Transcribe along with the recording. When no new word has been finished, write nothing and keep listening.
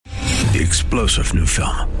The explosive new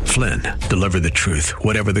film, Flynn, deliver the truth,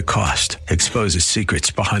 whatever the cost, exposes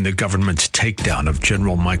secrets behind the government's takedown of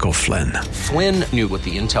General Michael Flynn. Flynn knew what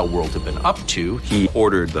the intel world had been up to. He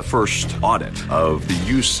ordered the first audit of the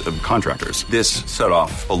use of contractors. This set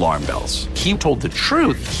off alarm bells. He told the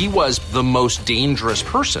truth. He was the most dangerous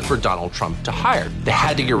person for Donald Trump to hire. They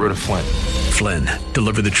had to get rid of Flynn. Flynn,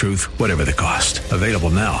 deliver the truth, whatever the cost. Available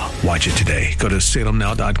now. Watch it today. Go to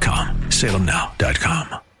salemnow.com.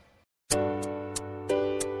 salemnow.com.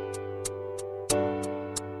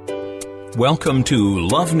 Welcome to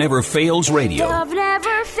Love Never Fails Radio. Love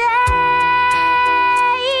never fails.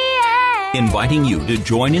 Inviting you to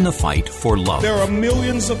join in the fight for love. There are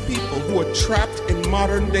millions of people who are trapped in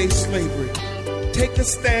modern-day slavery. Take a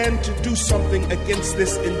stand to do something against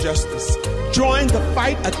this injustice. Join the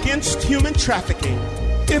fight against human trafficking.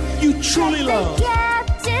 If you truly love,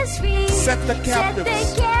 set the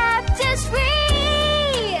captives free.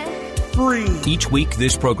 Each week,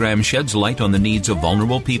 this program sheds light on the needs of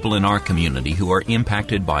vulnerable people in our community who are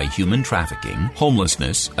impacted by human trafficking,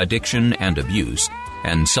 homelessness, addiction, and abuse,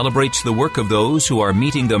 and celebrates the work of those who are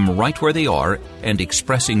meeting them right where they are and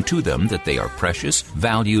expressing to them that they are precious,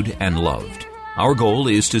 valued, and loved. Our goal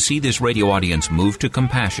is to see this radio audience move to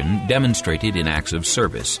compassion demonstrated in acts of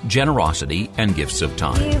service, generosity, and gifts of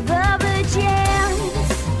time. Give up a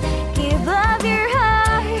chance. Give up your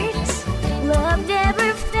heart. Love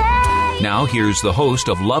never fails. Now here's the host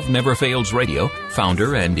of Love Never Fails Radio,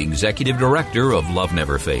 founder and executive director of Love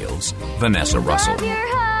Never Fails, Vanessa Russell.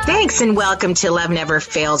 Thanks and welcome to Love Never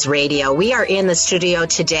Fails Radio. We are in the studio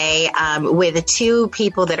today with two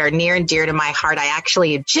people that are near and dear to my heart. I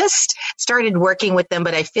actually just started working with them,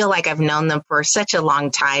 but I feel like I've known them for such a long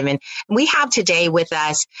time. And we have today with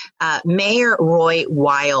us Mayor Roy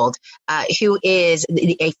Wild, who is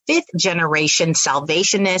a fifth generation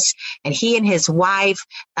Salvationist, and he and his wife,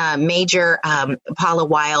 Major Paula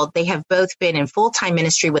Wild, they have both been in full-time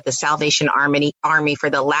ministry with the Salvation Army for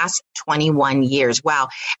the last 21 years. Wow.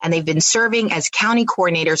 And they've been serving as county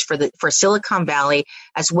coordinators for Silicon Valley,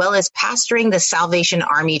 as well as pastoring the Salvation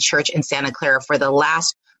Army Church in Santa Clara for the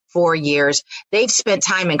last 4 years. They've spent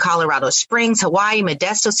time in Colorado Springs, Hawaii,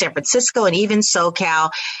 Modesto, San Francisco, and even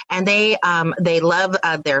SoCal. And they love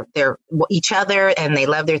their each other, and they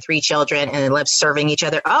love their three children, and they love serving each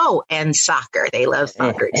other. Oh, and soccer. They love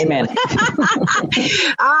soccer too. Amen.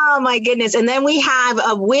 Oh my goodness. And then we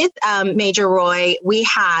have with Major Roy, we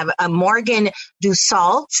have Morgan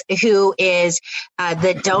Dussault, who is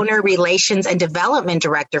the Donor Relations and Development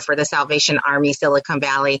Director for the Salvation Army Silicon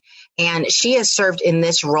Valley. And she has served in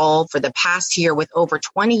this role for the past year with over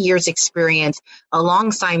 20 years experience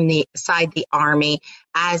alongside the Army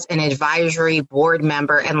as an advisory board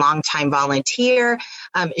member and longtime volunteer.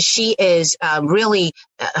 She is really,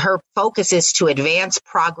 her focus is to advance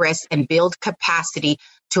progress and build capacity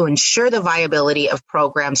to ensure the viability of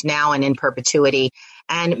programs now and in perpetuity.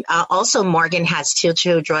 And also Morgan has two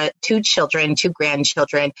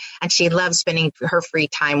grandchildren, and she loves spending her free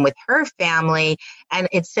time with her family. And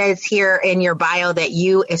it says here in your bio that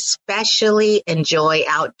you especially enjoy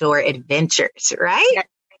outdoor adventures, right?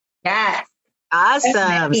 Yes.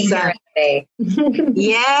 Awesome.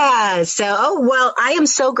 Yeah. So, well, I am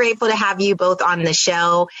so grateful to have you both on the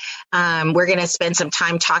show. We're going to spend some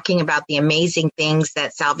time talking about the amazing things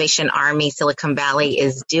that Salvation Army Silicon Valley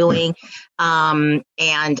is doing. I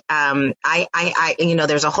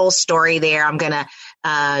there's a whole story there. I'm going to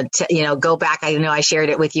go back. I know I shared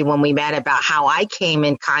it with you when we met about how I came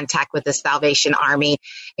in contact with the Salvation Army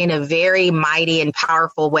in a very mighty and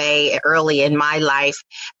powerful way early in my life.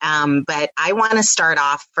 But I want to start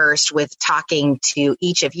off first with talking to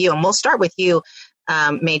each of you, and we'll start with you,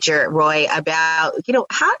 Major Roy, about,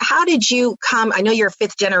 how did you come? I know you're a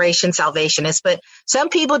fifth generation Salvationist, but some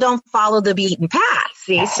people don't follow the beaten path.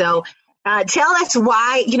 See, so tell us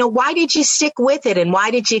why did you stick with it, and why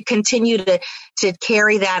did you continue to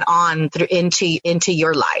carry that on into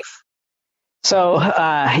your life? So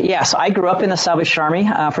I grew up in the Salvation Army.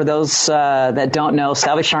 For those that don't know,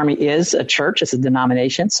 Salvation Army is a church. It's a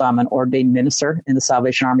denomination. So I'm an ordained minister in the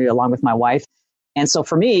Salvation Army along with my wife. And so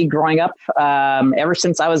for me, growing up, ever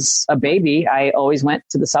since I was a baby, I always went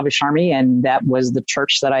to the Salvation Army, and that was the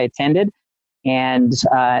church that I attended. And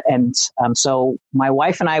so my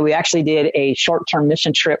wife and I, we actually did a short-term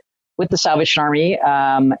mission trip with the Salvation Army.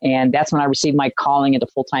 And that's when I received my calling into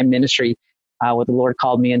full-time ministry, what the Lord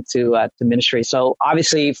called me into to ministry. So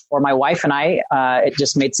obviously for my wife and I, it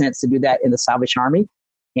just made sense to do that in the Salvation Army.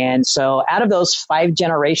 And so out of those 5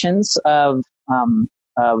 generations of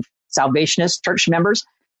Salvationist church members,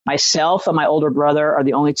 myself and my older brother are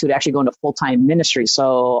the only two to actually go into full-time ministry. So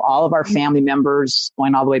all of our family members,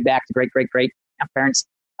 going all the way back to great parents,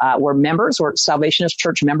 were members, were Salvationist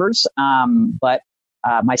Church members. But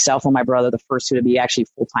myself and my brother, the first two to be actually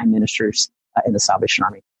full-time ministers in the Salvation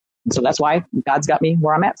Army. And so that's why God's got me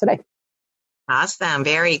where I'm at today. Awesome.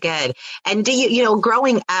 Very good. And do you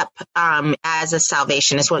growing up as a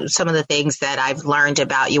Salvationist, what some of the things that I've learned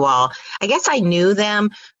about you all, I guess I knew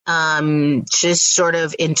them just sort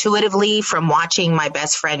of intuitively from watching my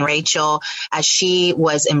best friend Rachel as she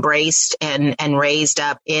was embraced and raised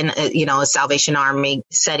up in a Salvation Army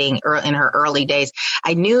setting in her early days.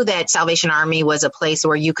 I knew that Salvation Army was a place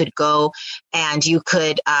where you could go and you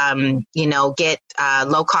could get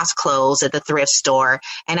low cost clothes at the thrift store,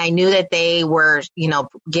 and I knew that they were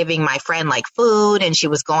giving my friend like food, and she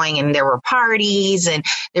was going and there were parties and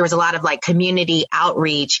there was a lot of like community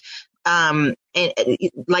outreach.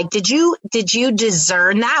 Did you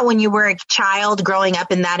discern that when you were a child growing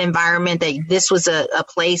up in that environment, that this was a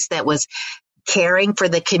place that was caring for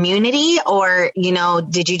the community, or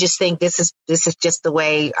did you just think this is just the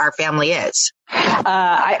way our family is?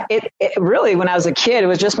 It really, when I was a kid, it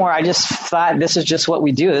was just more, I just thought this is just what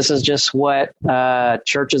we do. This is just what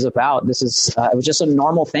church is about. This is it was just a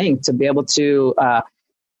normal thing to be able to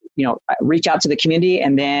reach out to the community.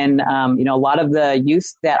 And then, a lot of the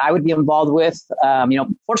youth that I would be involved with,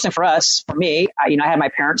 fortunately for me, I had my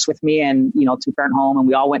parents with me and, two-parent home, and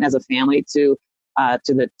we all went as a family to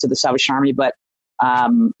the Salvation Army. But,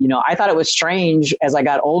 I thought it was strange as I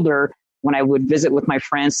got older when I would visit with my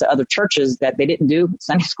friends to other churches that they didn't do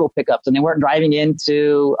Sunday school pickups, and they weren't driving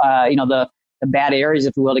into, the bad areas,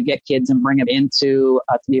 if you will, to get kids and bring them into,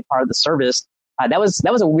 to be a part of the service. That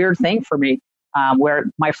was a weird thing for me. Where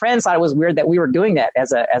my friends thought it was weird that we were doing that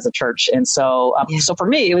as a church. And so, so for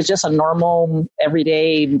me, it was just a normal,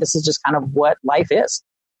 everyday, this is just kind of what life is.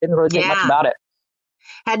 Didn't really think much about it.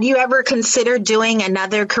 Had you ever considered doing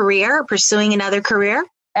another career, pursuing another career?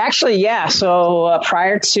 Actually, yeah. So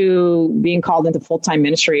prior to being called into full-time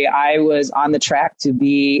ministry, I was on the track to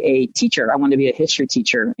be a teacher. I wanted to be a history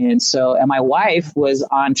teacher. And my wife was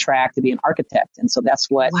on track to be an architect. And so that's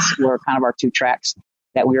what were kind of our two tracks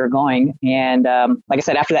that we were going. And like I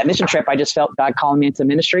said, after that mission trip, I just felt God calling me into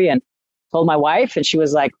ministry and told my wife, and she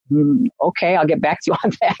was like, okay, I'll get back to you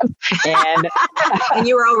on that. And and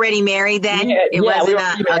you were already married then? We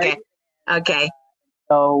were okay.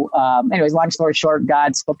 So anyways, long story short,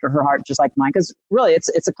 God spoke to her heart just like mine, because really it's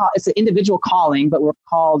an individual calling, but we're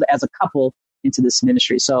called as a couple into this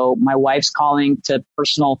ministry. So my wife's calling to her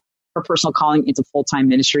personal calling into full-time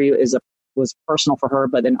ministry was personal for her,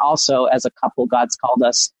 but then also as a couple, God's called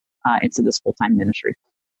us into this full-time ministry.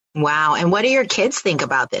 Wow. And what do your kids think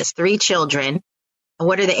about this? 3 children.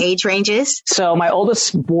 What are the age ranges? So my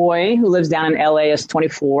oldest boy, who lives down in LA, is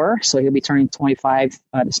 24. So he'll be turning 25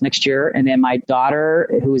 this next year. And then my daughter,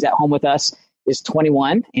 who's at home with us, is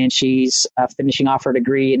 21, and she's finishing off her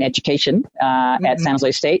degree in education at San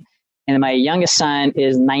Jose State. And my youngest son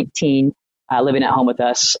is 19. Living at home with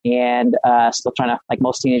us, and still trying to, like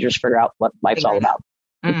most teenagers, figure out what life's all about.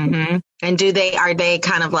 Mm-hmm. And are they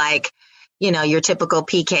kind of like, your typical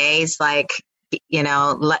PKs, like,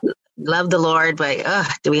 love the Lord, but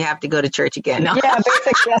do we have to go to church again? No. Yeah,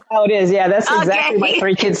 basically that's how it is. Yeah, that's exactly my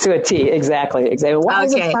 3 kids to a T. Exactly. Why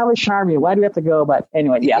is it Salvation Army? Why do we have to go? But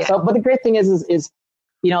anyway, yeah. So, but the great thing is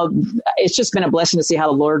it's just been a blessing to see how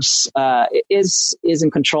the Lord's is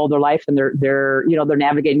in control of their life, and they're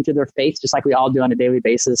navigating through their faith just like we all do on a daily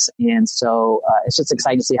basis. And so it's just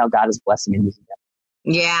exciting to see how God is blessing and using them.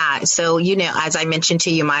 Yeah. So, as I mentioned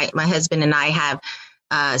to you, my husband and I have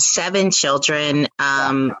 7 children,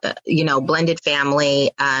 blended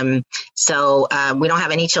family. So we don't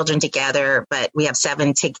have any children together, but we have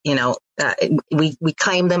 7, we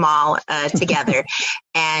claim them all together.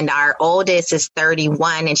 And our oldest is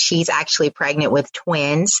 31, and she's actually pregnant with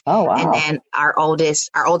twins. Oh, wow. And then our oldest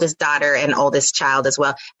daughter and oldest child as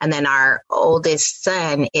well. And then our oldest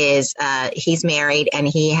son is, he's married, and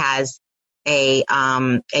he has a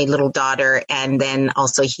little daughter. And then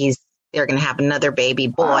also they're going to have another baby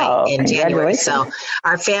boy in January. So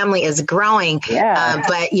our family is growing. Yeah.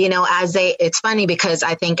 But, it's funny because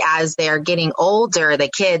I think as they're getting older, the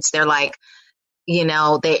kids, they're like,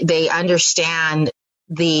 they understand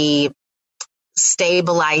the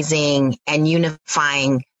stabilizing and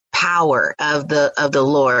unifying power of the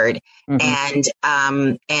Lord.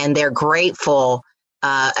 Mm-hmm. And they're grateful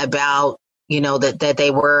about, that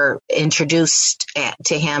they were introduced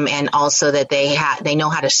to him, and also that they know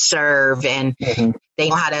how to serve, and they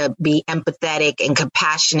know how to be empathetic and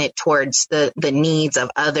compassionate towards the needs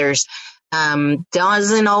of others.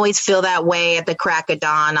 Doesn't always feel that way at the crack of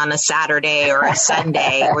dawn on a Saturday or a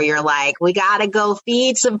Sunday where you're like, we got to go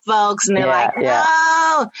feed some folks. And they're like,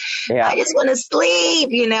 no, I just want to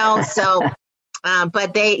sleep, so.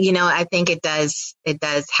 But they, I think it does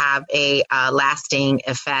have a lasting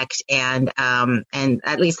effect, and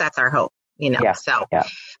at least that's our hope,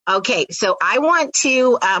 Okay, so I'm going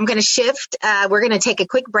to shift. We're going to take a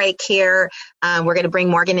quick break here. We're going to bring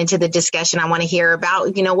Morgan into the discussion. I want to hear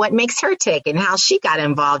about, what makes her tick and how she got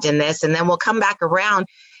involved in this. And then we'll come back around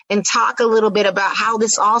and talk a little bit about how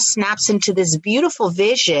this all snaps into this beautiful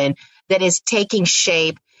vision that is taking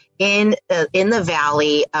shape in the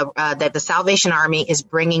Valley that the Salvation Army is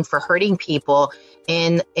bringing for hurting people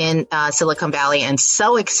in Silicon Valley, and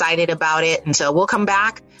so excited about it. And so we'll come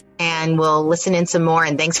back and we'll listen in some more.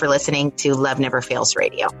 And thanks for listening to Love Never Fails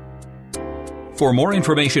Radio. For more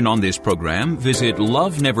information on this program, visit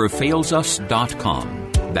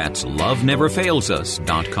loveneverfailsus.com. That's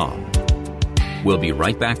loveneverfailsus.com. We'll be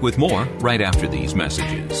right back with more right after these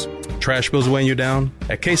messages. Trash bills weighing you down?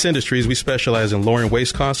 At Case Industries, we specialize in lowering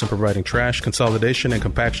waste costs and providing trash, consolidation, and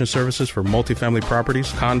compaction services for multifamily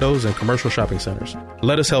properties, condos, and commercial shopping centers.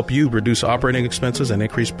 Let us help you reduce operating expenses and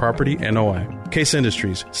increase property NOI. Case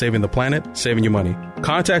Industries, saving the planet, saving you money.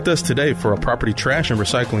 Contact us today for a property trash and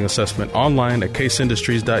recycling assessment online at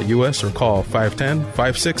caseindustries.us or call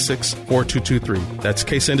 510-566-4223. That's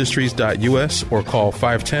caseindustries.us or call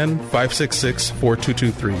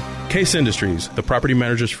 510-566-4223. Case Industries, the property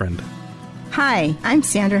manager's friend. Hi, I'm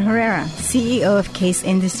Sandra Herrera, CEO of Case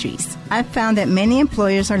Industries. I've found that many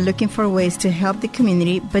employers are looking for ways to help the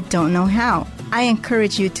community but don't know how. I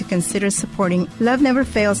encourage you to consider supporting Love Never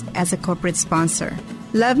Fails as a corporate sponsor.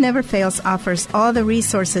 Love Never Fails offers all the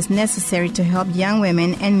resources necessary to help young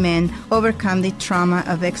women and men overcome the trauma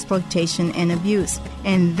of exploitation and abuse.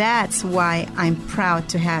 And that's why I'm proud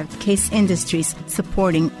to have Case Industries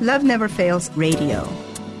supporting Love Never Fails Radio.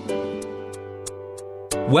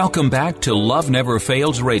 Welcome back to Love Never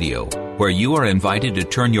Fails Radio, where you are invited to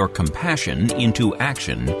turn your compassion into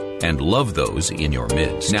action and love those in your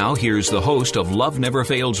midst. Now, here's the host of Love Never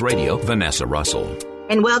Fails Radio, Vanessa Russell.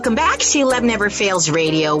 And welcome back to Love Never Fails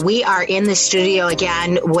Radio. We are in the studio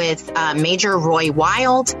again with Major Roy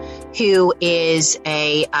Wild, who is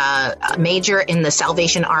a major in the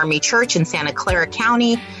Salvation Army Church in Santa Clara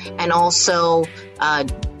County, and also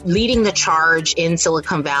leading the charge in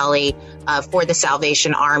Silicon Valley for the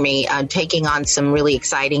Salvation Army, taking on some really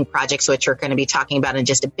exciting projects, which we're going to be talking about in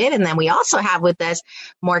just a bit. And then we also have with us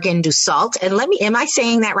Morgan Dussault. And am I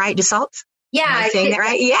saying that right, Dussault? Yeah. Am I saying that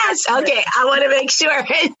right? Yes. Okay. I want to make sure.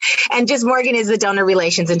 And just Morgan is the Donor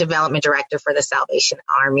Relations and Development Director for the Salvation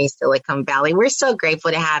Army Silicon Valley. We're so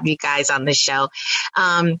grateful to have you guys on the show.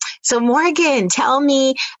 So Morgan, tell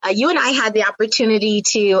me, you and I had the opportunity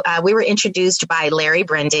to, we were introduced by Larry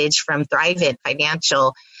Brundage from Thrivent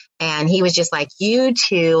Financial. And he was just like, you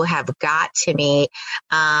two have got to meet.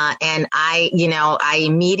 And I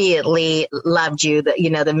immediately loved you.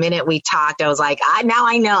 The minute we talked, I was like, now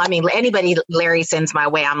I know. I mean, anybody Larry sends my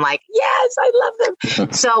way, I'm like, yes, I love them.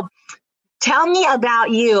 So tell me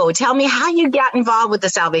about you. Tell me how you got involved with the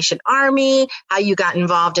Salvation Army, how you got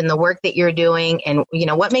involved in the work that you're doing, and,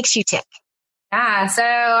 what makes you tick? Yeah, so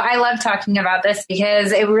I love talking about this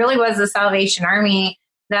because it really was the Salvation Army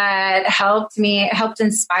that helped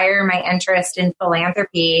inspire my interest in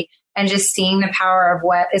philanthropy and just seeing the power of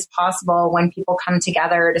what is possible when people come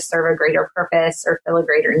together to serve a greater purpose or fill a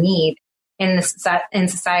greater need in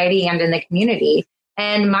society and in the community.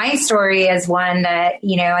 And my story is one that,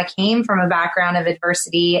 I came from a background of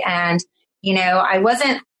adversity and, I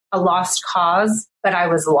wasn't a lost cause, but I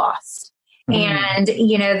was lost. Mm-hmm. And,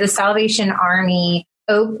 the Salvation Army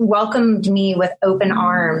welcomed me with open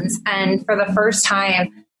arms. And for the first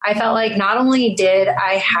time, I felt like not only did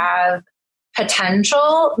I have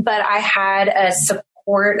potential, but I had a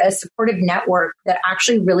supportive network that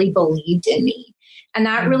actually really believed in me. And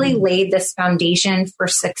that really laid this foundation for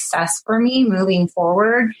success for me moving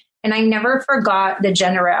forward. And I never forgot the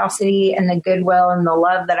generosity and the goodwill and the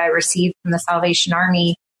love that I received from the Salvation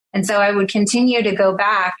Army. And so I would continue to go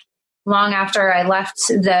back long after I left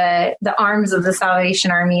the arms of the Salvation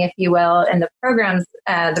Army, if you will, and the program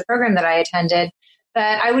that I attended.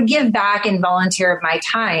 But I would give back and volunteer of my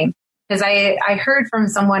time because I heard from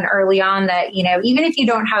someone early on that, even if you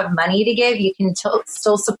don't have money to give, you can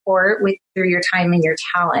still support through your time and your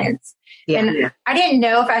talents. Yeah. And I didn't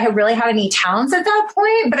know if I had really had any talents at that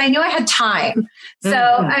point, but I knew I had time. So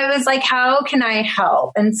I was like, how can I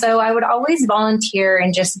help? And so I would always volunteer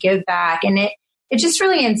and just give back. And it just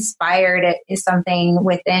really inspired something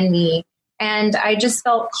within me. And I just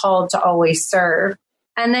felt called to always serve.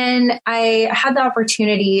 And then I had the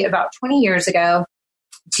opportunity about 20 years ago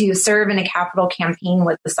to serve in a capital campaign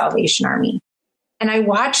with the Salvation Army. And I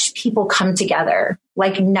watched people come together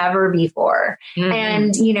like never before. Mm-hmm.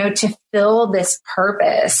 And, to fill this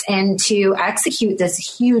purpose and to execute this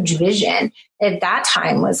huge vision at that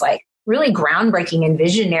time was like really groundbreaking and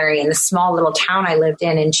visionary in the small little town I lived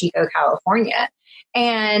in Chico, California.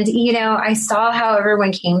 And, I saw how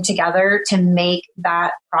everyone came together to make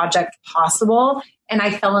that project possible. And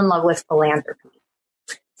I fell in love with philanthropy.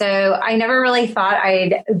 So I never really thought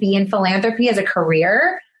I'd be in philanthropy as a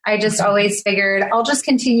career. I just always figured I'll just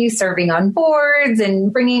continue serving on boards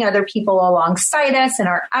and bringing other people alongside us in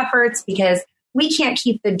our efforts, because we can't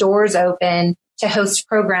keep the doors open to host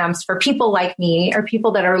programs for people like me or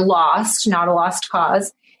people that are lost, not a lost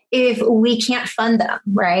cause, if we can't fund them,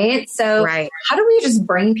 right? So how do we just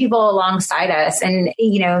bring people alongside us and,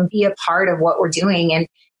 be a part of what we're doing? And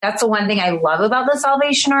that's the one thing I love about the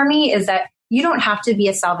Salvation Army is that you don't have to be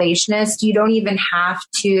a salvationist. You don't even have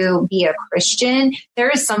to be a Christian. There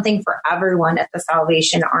is something for everyone at the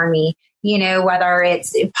Salvation Army, whether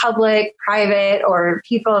it's public, private, or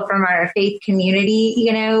people from our faith community.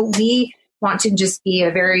 We want to just be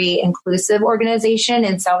a very inclusive organization,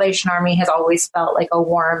 and Salvation Army has always felt like a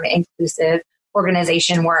warm, inclusive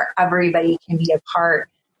organization where everybody can be a part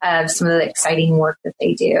of some of the exciting work that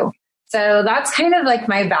they do. So that's kind of like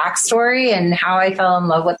my backstory and how I fell in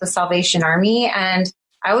love with the Salvation Army. And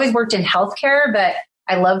I always worked in healthcare, but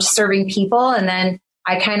I loved serving people. And then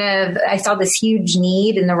I saw this huge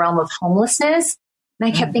need in the realm of homelessness. And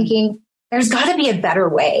I kept thinking, there's got to be a better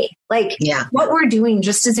way. What we're doing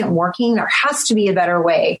just isn't working. There has to be a better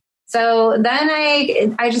way. So then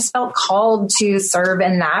I just felt called to serve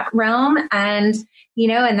in that realm. And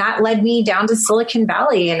and that led me down to Silicon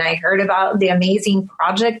Valley, and I heard about the amazing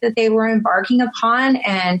project that they were embarking upon.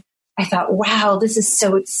 And I thought, wow, this is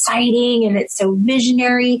so exciting and it's so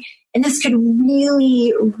visionary. And this could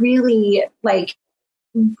really, really make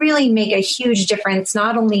a huge difference,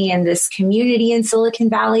 not only in this community in Silicon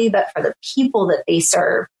Valley, but for the people that they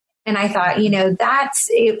serve. And I thought,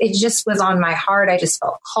 it just was on my heart. I just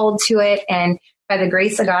felt called to it. And by the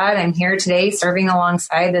grace of God, I'm here today serving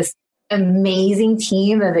alongside this amazing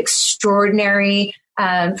team of extraordinary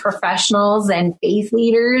professionals and faith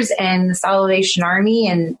leaders and the Salvation Army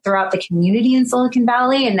and throughout the community in Silicon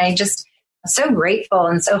Valley. And I'm so grateful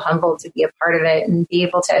and so humbled to be a part of it and be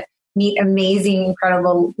able to meet amazing,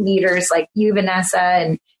 incredible leaders like you, Vanessa,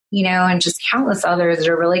 and, and just countless others that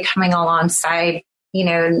are really coming alongside,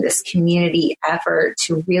 in this community effort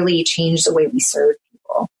to really change the way we serve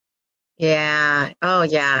people. Yeah. Oh,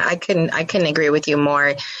 yeah. I couldn't agree with you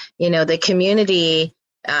more. The community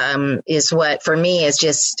is what, for me, is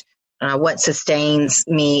just what sustains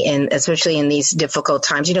me, and especially in these difficult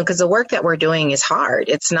times, because the work that we're doing is hard.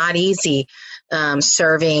 It's not easy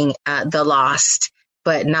serving the lost,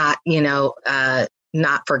 but not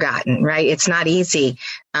forgotten, right? It's not easy.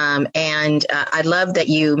 And I love that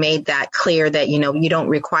you made that clear that, you don't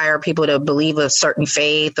require people to believe a certain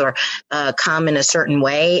faith or come in a certain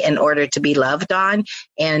way in order to be loved on.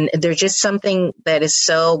 And there's just something that is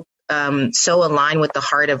so aligned with the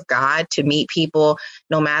heart of God to meet people,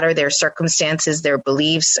 no matter their circumstances, their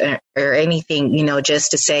beliefs, or anything,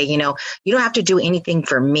 just to say, you don't have to do anything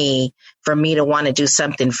for me to want to do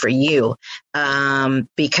something for you.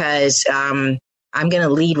 Because I'm going to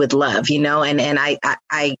lead with love, and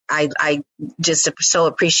I just so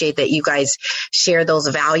appreciate that you guys share those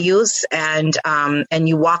values and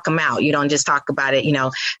you walk them out. You don't just talk about it.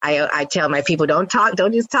 I tell my people, don't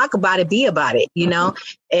just talk about it, be about it,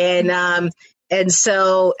 and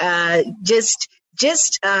so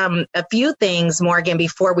just a few things, Morgan,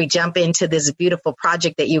 before we jump into this beautiful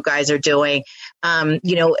project that you guys are doing.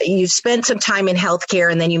 You spent some time in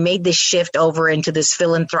healthcare and then you made this shift over into this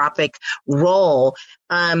philanthropic role.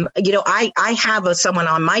 I have someone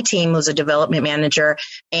on my team who's a development manager.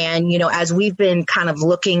 And, as we've been kind of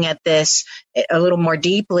looking at this a little more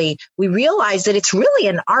deeply, we realize that it's really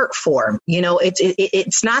an art form.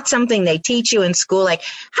 It's not something they teach you in school. Like,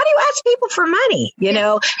 how do you ask people for money?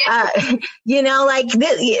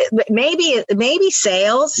 Maybe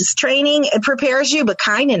sales training prepares you, but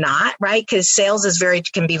kind of not, right? Because sales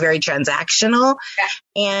can be very transactional. Yeah.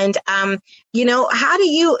 And, how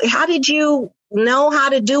did you know how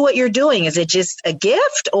to do what you're doing? Is it just a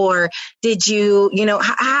gift, or did you,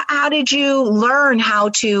 how did you learn how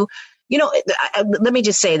to, let me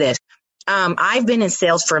just say this. I've been in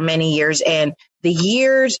sales for many years, and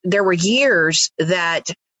there were years that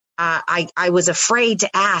I was afraid to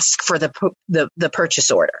ask for the purchase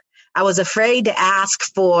order. I was afraid to ask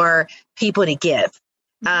for people to give.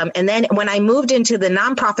 And then when I moved into the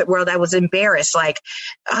nonprofit world, I was embarrassed. Like,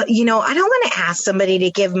 I don't want to ask somebody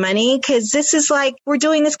to give money because this is like, we're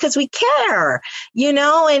doing this because we care,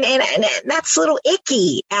 and that's a little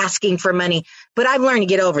icky asking for money. But I've learned to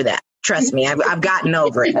get over that. Trust me, I've gotten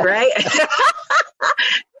over it, right?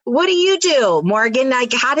 What do you do, Morgan?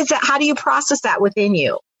 Like, how do you process that within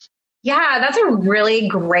you? Yeah, that's a really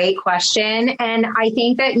great question. And I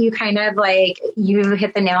think that you kind of you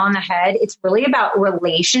hit the nail on the head. It's really about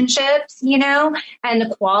relationships, and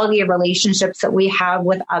the quality of relationships that we have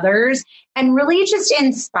with others and really just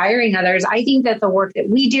inspiring others. I think that the work that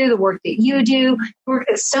we do, the work that you do, the work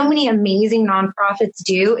that so many amazing nonprofits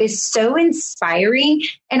do is so inspiring.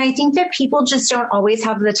 And I think that people just don't always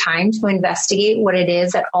have the time to investigate what it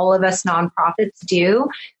is that all of us nonprofits do.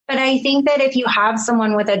 But I think that if you have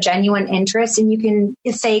someone with a genuine interest and you can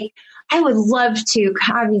say, I would love to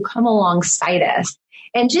have you come alongside us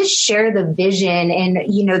and just share the vision and,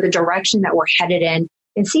 the direction that we're headed in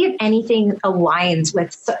and see if anything aligns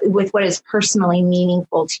with what is personally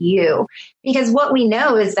meaningful to you. Because what we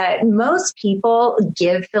know is that most people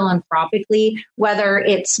give philanthropically, whether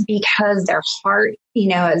it's because their heart,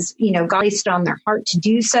 God placed on their heart to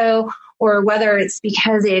do so, or whether it's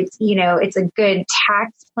because it's a good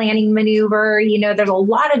tax planning maneuver. There's a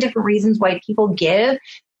lot of different reasons why people give,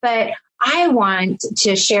 but I want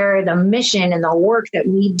to share the mission and the work that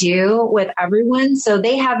we do with everyone so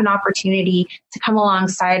they have an opportunity to come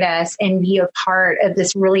alongside us and be a part of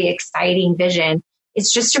this really exciting vision.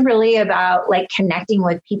 It's just really about connecting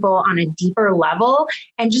with people on a deeper level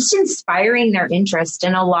and just inspiring their interest.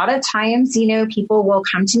 And a lot of times, people will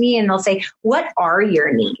come to me and they'll say, what are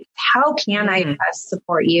your needs? How can I best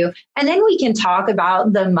support you? And then we can talk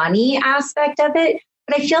about the money aspect of it.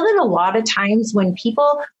 But I feel that a lot of times when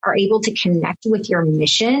people are able to connect with your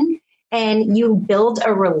mission and you build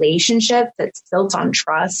a relationship that's built on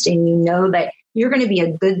trust and you know that you're going to be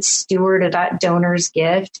a good steward of that donor's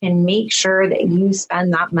gift and make sure that you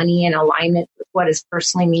spend that money in alignment with what is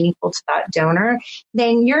personally meaningful to that donor,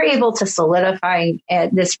 then you're able to solidify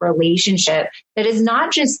this relationship that is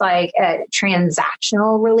not just like a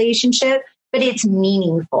transactional relationship, but it's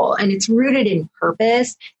meaningful and it's rooted in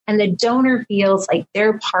purpose. And the donor feels like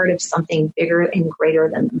they're part of something bigger and greater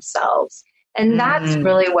than themselves. And that's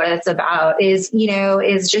really what it's about is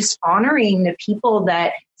just honoring the people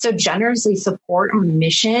that so generously support our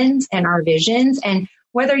missions and our visions. And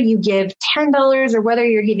whether you give $10 or whether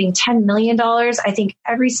you're giving $10 million, I think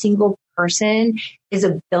every single person is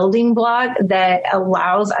a building block that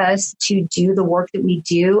allows us to do the work that we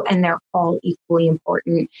do. And they're all equally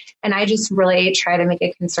important. And I just really try to make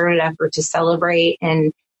a concerted effort to celebrate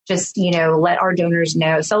and just, let our donors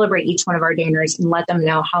know, celebrate each one of our donors and let them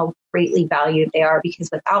know how greatly valued they are, because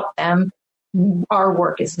without them, our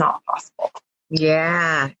work is not possible.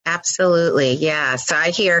 Yeah, absolutely. Yeah. So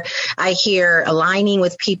I hear aligning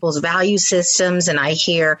with people's value systems, and I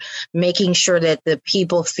hear making sure that the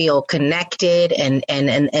people feel connected and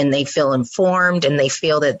they feel informed and they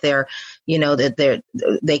feel that they're, that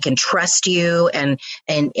they can trust you and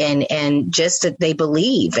just that they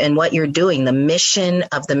believe in what you're doing, the mission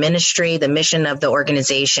of the ministry, the mission of the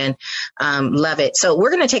organization. Love it. So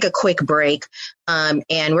we're going to take a quick break.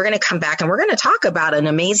 And we're going to come back and we're going to talk about an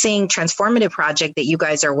amazing transformative project that you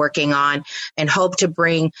guys are working on and hope to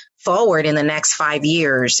bring forward in the next 5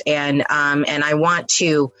 years. And I want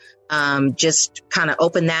to just kind of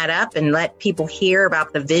open that up and let people hear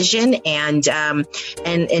about the vision and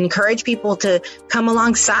encourage people to come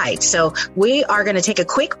alongside. So we are going to take a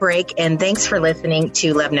quick break, and thanks for listening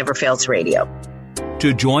to Love Never Fails Radio.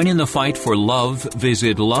 To join in the fight for love,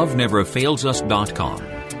 visit loveneverfailsus.com.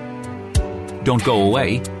 Don't go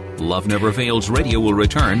away. Love Never Fails Radio will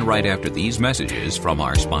return right after these messages from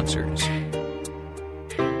our sponsors.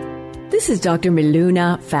 This is Dr.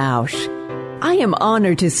 Miluna Fausch. I am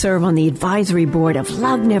honored to serve on the advisory board of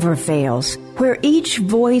Love Never Fails, where each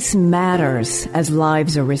voice matters as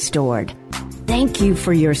lives are restored. Thank you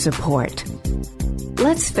for your support.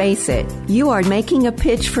 Let's face it, you are making a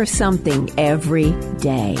pitch for something every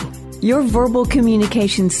day. Your verbal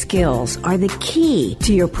communication skills are the key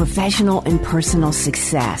to your professional and personal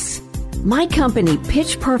success. My company,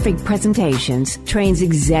 Pitch Perfect Presentations, trains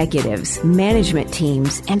executives, management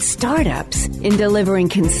teams, and startups in delivering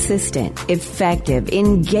consistent, effective,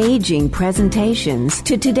 engaging presentations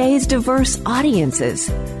to today's diverse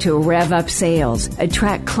audiences to rev up sales,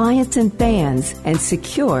 attract clients and fans, and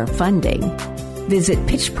secure funding. Visit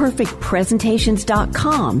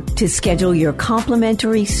pitchperfectpresentations.com to schedule your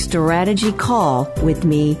complimentary strategy call with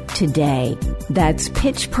me today. That's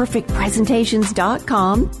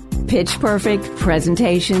pitchperfectpresentations.com,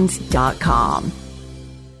 pitchperfectpresentations.com.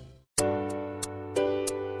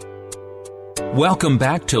 Welcome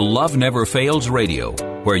back to Love Never Fails Radio,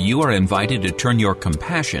 where you are invited to turn your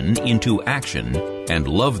compassion into action and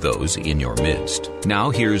love those in your midst.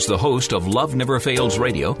 Now, here's the host of Love Never Fails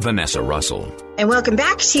Radio, Vanessa Russell. And welcome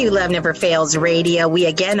back to Love Never Fails Radio. We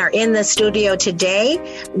again are in the studio today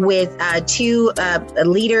with two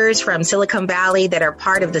leaders from Silicon Valley that are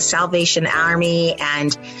part of the Salvation Army.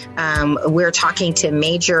 And we're talking to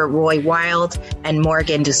Major Roy Wild and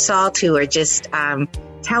Morgan Dussault, who are just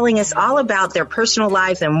telling us all about their personal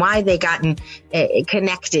lives and why they gotten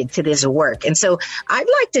connected to this work. And so I'd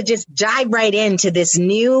like to just dive right into this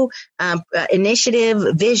new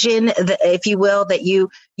initiative, vision, if you will, that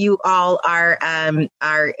you all are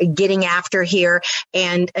getting after here,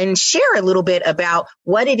 and share a little bit about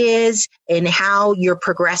what it is and how you're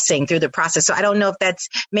progressing through the process. So I don't know if that's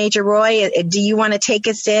Major Roy. Do you want to take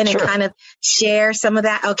us in and kind of share some of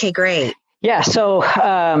that? Okay, great. Yeah, so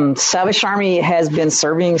Salvation Army has been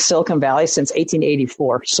serving Silicon Valley since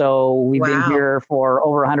 1884. So we've been here for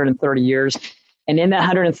over 130 years. And in that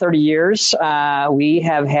 130 years, we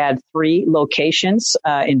have had 3 locations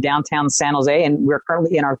in downtown San Jose, and we're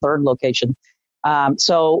currently in our 3rd location.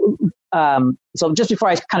 So just before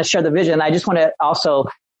I kind of share the vision, I just want to also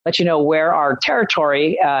let you know where our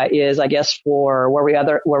territory is, I guess, for where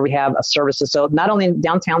we have services. So not only in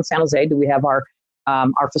downtown San Jose do we have our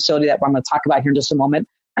facility that I'm going to talk about here in just a moment,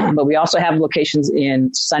 but we also have locations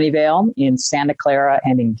in Sunnyvale, in Santa Clara,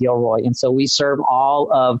 and in Gilroy. And so we serve all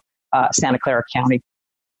of Santa Clara County.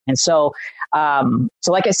 And so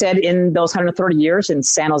like I said, in those 130 years in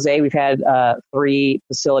San Jose, we've had 3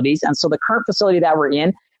 facilities. And so the current facility that we're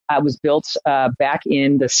in was built back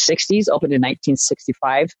in the 60s, opened in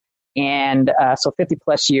 1965, and so 50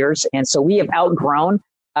 plus years. And so we have outgrown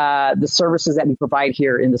the services that we provide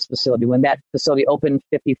here in this facility. When that facility opened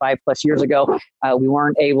 55 plus years ago, we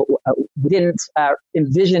didn't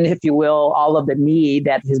envision, if you will, all of the need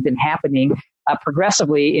that has been happening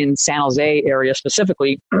progressively in San Jose area,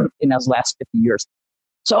 specifically in those last 50 years.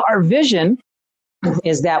 So our vision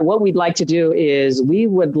is that what we'd like to do is we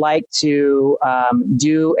would like to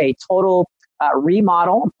do a total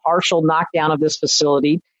remodel, partial knockdown of this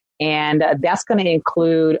facility. And that's going to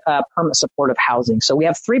include permanent supportive housing. So we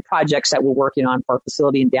have 3 projects that we're working on for our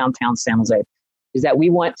facility in downtown San Jose. Is that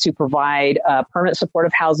we want to provide permanent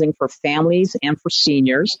supportive housing for families and for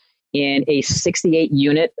seniors in a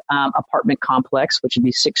 68-unit apartment complex, which would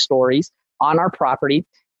be 6 stories on our property.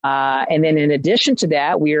 And then in addition to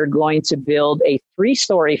that, we are going to build a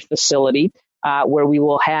 3-story facility where we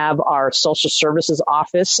will have our social services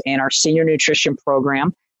office and our senior nutrition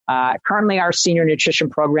program. Currently, our senior nutrition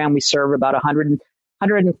program, we serve about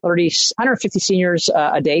 150 seniors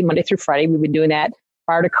a day, Monday through Friday. We've been doing that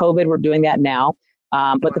prior to COVID. We're doing that now.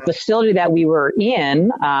 But the facility that we were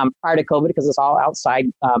in prior to COVID, because it's all outside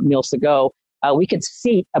meals to go, we could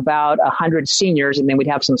seat about 100 seniors, and then we'd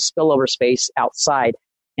have some spillover space outside.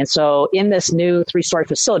 And so in this new 3-story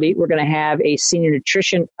facility, we're going to have a senior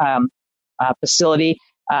nutrition facility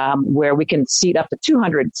where we can seat up to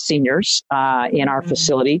 200 seniors in our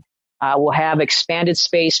facility. We'll have expanded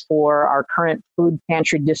space for our current food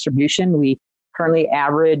pantry distribution. We currently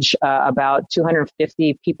average about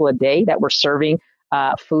 250 people a day that we're serving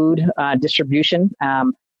food distribution.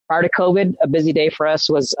 Prior to COVID, a busy day for us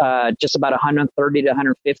was just about 130 to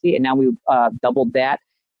 150, and now we've doubled that.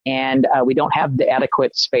 And we don't have the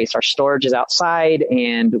adequate space. Our storage is outside,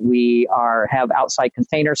 and we have outside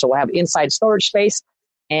containers, so we'll have inside storage space.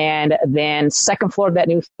 And then 2nd floor of that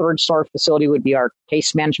new 3rd-story facility would be our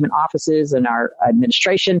case management offices and our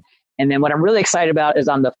administration. And then what I'm really excited about is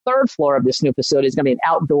on the 3rd floor of this new facility is going to be an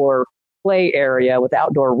outdoor play area with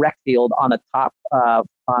outdoor rec field on the top,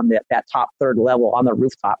 that top 3rd level on the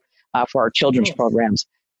rooftop for our children's programs.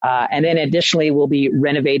 And then additionally, we'll be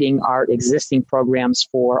renovating our existing programs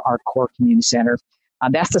for our core community center.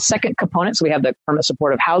 That's the second component. So we have the permanent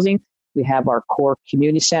supportive housing. We have our core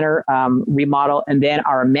community center remodel, and then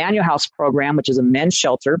our Emmanuel House program, which is a men's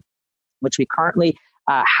shelter, which we currently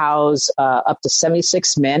house up to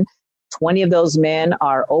 76 men. 20 of those men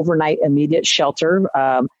are overnight immediate shelter,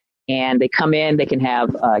 and they come in, they can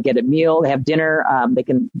get a meal, they have dinner, they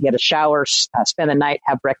can get a shower, spend the night,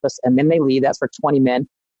 have breakfast, and then they leave. That's for 20 men.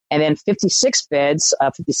 And then 56 men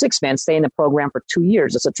stay in the program for 2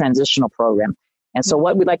 years. It's a transitional program. And so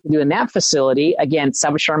what we'd like to do in that facility, again,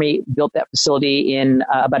 Salvation Army built that facility in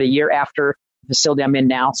about a year after the facility I'm in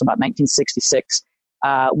now, so about 1966.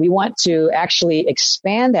 We want to actually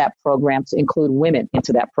expand that program to include women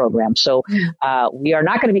into that program. So we are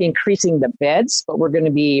not going to be increasing the beds, but we're going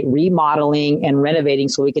to be remodeling and renovating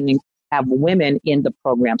so we can have women in the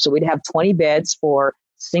program. So we'd have 20 beds for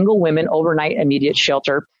single women overnight immediate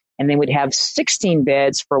shelter. And then we'd have 16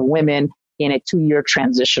 beds for women in a 2-year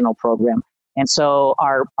transitional program. And so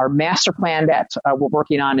our master plan that we're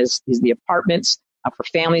working on is the apartments for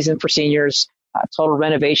families and for seniors, total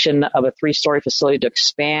renovation of a 3-story facility to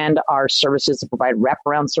expand our services to provide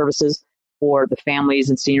wraparound services for the families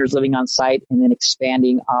and seniors living on site, and then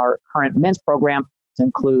expanding our current men's program to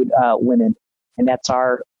include women. And that's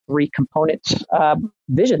our 3-component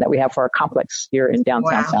vision that we have for our complex here in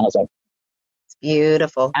downtown San Jose. It's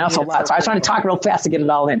beautiful. And also a lot. So I was trying to talk real fast to get it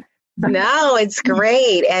all in. No, it's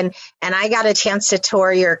great. And I got a chance to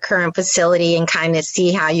tour your current facility and kind of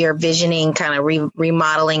see how you're visioning, kind of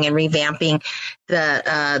remodeling and revamping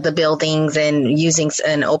the buildings and using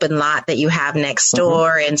an open lot that you have next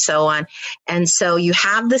door and so on. And so you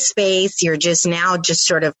have the space. You're just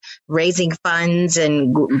sort of raising funds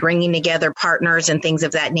and bringing together partners and things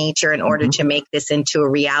of that nature in order to make this into a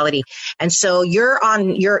reality. And so your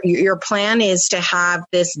plan is to have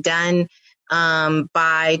this done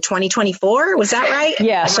by 2024. Was that right?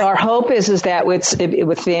 Yeah. So our hope is that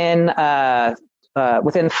within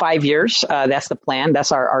 5 years, that's the plan.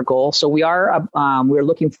 That's our goal. So we're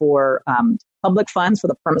looking for public funds for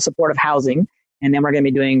the permanent supportive housing. And then we're going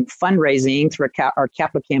to be doing fundraising through our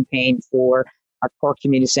capital campaign for our core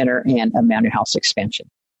community center and a Manor House expansion.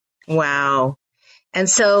 Wow. And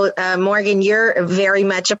so, Morgan, you're very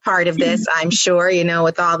much a part of this, I'm sure,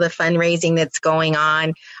 with all the fundraising that's going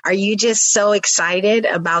on. Are you just so excited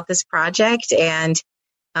about this project and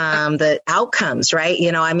the outcomes, right?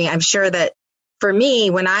 I'm sure that for me,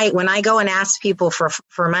 when I go and ask people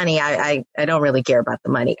for money, I don't really care about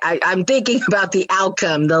the money. I'm thinking about the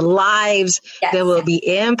outcome, the lives that will be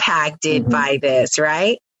impacted by this,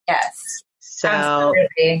 right? Yes. So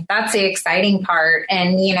absolutely. That's the exciting part.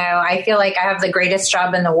 And, I feel like I have the greatest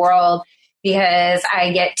job in the world because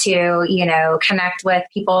I get to, connect with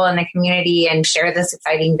people in the community and share this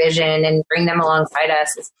exciting vision and bring them alongside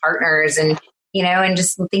us as partners. And, and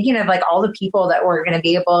just thinking of like all the people that we're going to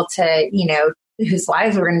be able to, whose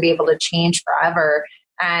lives we're going to be able to change forever.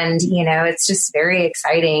 And, it's just very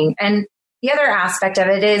exciting. And the other aspect of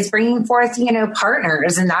it is bringing forth,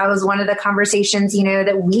 partners. And that was one of the conversations,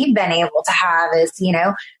 that we've been able to have is,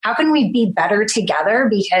 how can we be better together?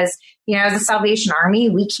 Because, as a Salvation Army,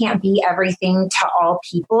 we can't be everything to all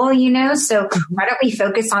people, so why don't we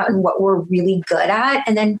focus on what we're really good at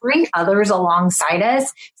and then bring others alongside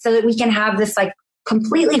us so that we can have this like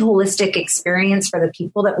completely holistic experience for the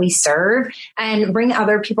people that we serve and bring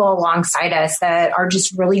other people alongside us that are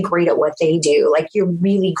just really great at what they do. Like you're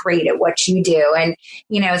really great at what you do. And,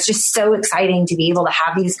 it's just so exciting to be able to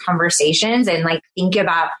have these conversations and like think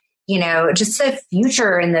about, just the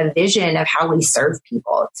future and the vision of how we serve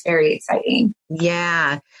people. It's very exciting.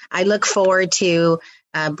 Yeah. I look forward to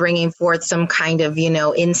bringing forth some kind of,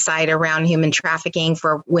 insight around human trafficking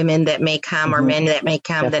for women that may come or men that may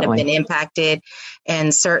come that have been impacted.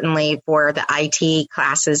 And certainly for the IT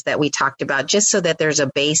classes that we talked about, just so that there's a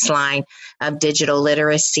baseline of digital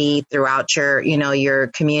literacy throughout your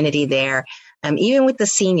community there. Even with the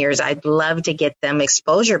seniors, I'd love to get them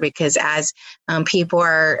exposure because as people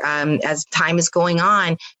are, as time is going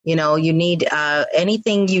on, you need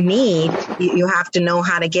anything you need, you have to know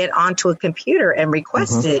how to get onto a computer and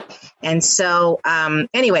request it. And so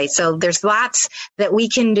anyway, so there's lots that we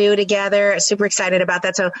can do together. Super excited about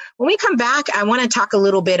that. So when we come back, I want to talk a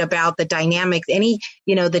little bit about the dynamics,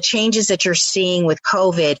 the changes that you're seeing with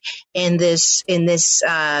COVID in the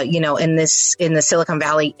Silicon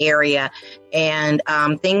Valley area. And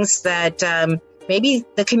things that maybe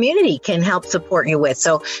the community can help support you with.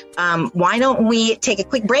 So why don't we take a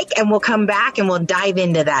quick break and we'll come back and we'll dive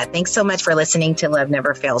into that. Thanks so much for listening to Love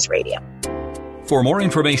Never Fails Radio. For more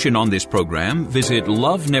information on this program, visit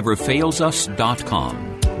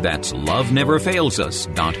loveneverfailsus.com. That's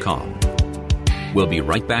loveneverfailsus.com. We'll be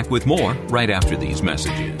right back with more right after these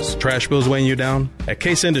messages. Trash bills weighing you down? At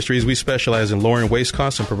Case Industries, we specialize in lowering waste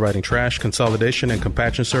costs and providing trash consolidation and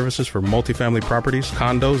compaction services for multifamily properties,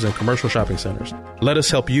 condos, and commercial shopping centers. Let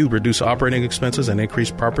us help you reduce operating expenses and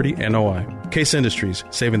increase property NOI. Case Industries,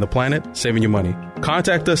 saving the planet, saving you money.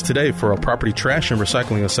 Contact us today for a property trash and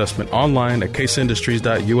recycling assessment online at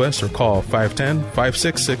caseindustries.us or call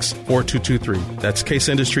 510-566-4223. That's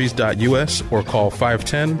caseindustries.us or call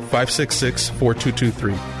 510-566-4223.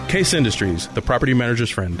 Case Industries, the property manager's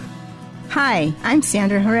friend. Hi, I'm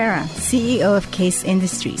Sandra Herrera, CEO of Case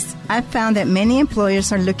Industries. I've found that many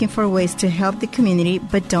employers are looking for ways to help the community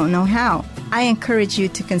but don't know how. I encourage you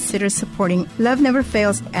to consider supporting Love Never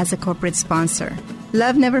Fails as a corporate sponsor.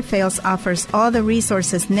 Love Never Fails offers all the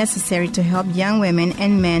resources necessary to help young women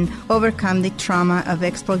and men overcome the trauma of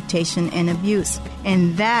exploitation and abuse.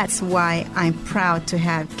 And that's why I'm proud to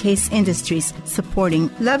have Case Industries supporting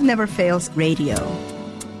Love Never Fails Radio.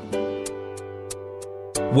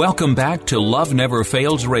 Welcome back to Love Never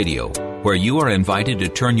Fails Radio, where you are invited to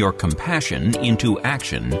turn your compassion into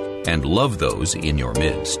action and love those in your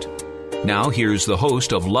midst. Now here's the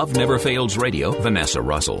host of Love Never Fails Radio, Vanessa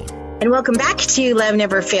Russell. And welcome back to Love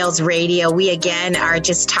Never Fails Radio. We again are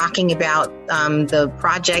just talking about the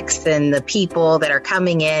projects and the people that are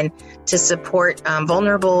coming in to support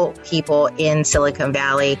vulnerable people in Silicon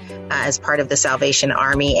Valley as part of the Salvation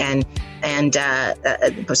Army and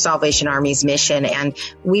Salvation Army's mission. And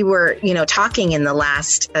we were, talking in the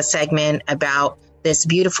last segment about this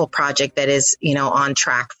beautiful project that is, on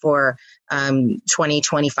track for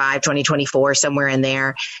 2025, 2024, somewhere in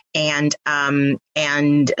there. And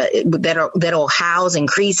that'll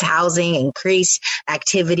increase housing, increase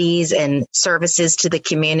activities and services to the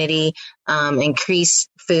community, increase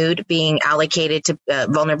food being allocated to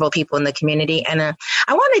vulnerable people in the community. And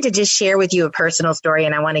I wanted to just share with you a personal story,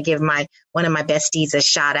 and I want to give one of my besties a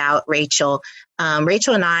shout out, Rachel.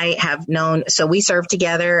 Rachel and I have known, so we served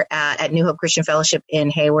together at New Hope Christian Fellowship in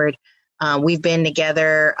Hayward. We've been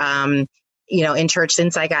together, in church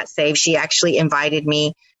since I got saved. She actually invited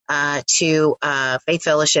me to Faith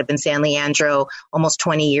Fellowship in San Leandro almost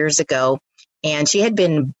 20 years ago. And she had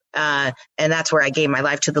been, and that's where I gave my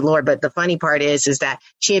life to the Lord. But the funny part is that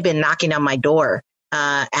she had been knocking on my door,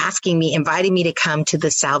 inviting me to come to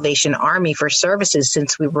the Salvation Army for services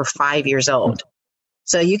since we were 5 years old.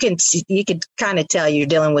 So you could kind of tell you're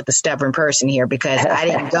dealing with a stubborn person here, because I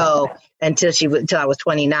didn't go until I was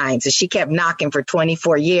 29. So she kept knocking for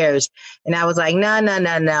 24 years. And I was like, no,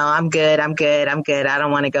 I'm good. I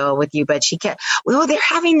don't want to go with you. But she kept, well, they're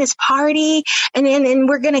having this party and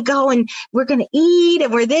we're going to go and we're going to eat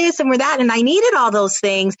and we're this and we're that. And I needed all those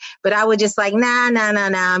things, but I was just like, nah,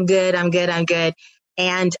 I'm good.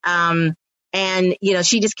 And,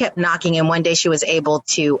 she just kept knocking. And one day she was able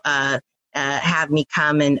to, have me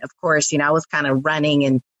come. And of course, I was kind of running.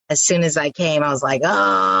 And as soon as I came, I was like,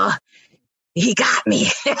 oh, he got me.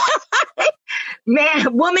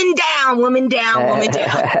 Man, woman down.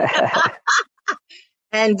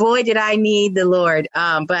 And boy, did I need the Lord.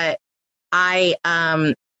 But I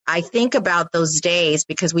think about those days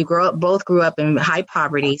because we both grew up in high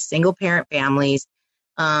poverty, single parent families,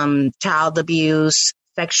 child abuse,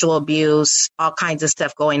 sexual abuse, all kinds of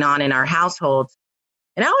stuff going on in our households.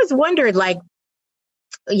 And I always wondered,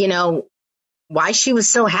 why she was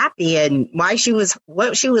so happy and what she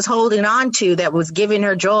was holding on to that was giving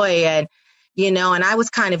her joy. And, and I was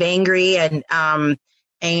kind of angry. And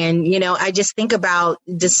I just think about,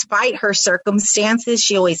 despite her circumstances,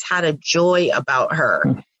 she always had a joy about her.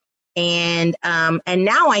 And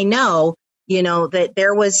now I know, that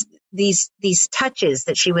there was these touches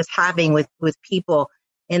that she was having with people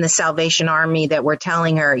in the Salvation Army that were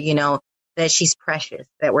telling her, that she's precious,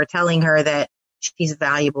 that we're telling her that she's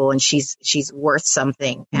valuable and she's worth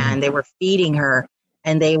something. And they were feeding her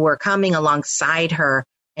and they were coming alongside her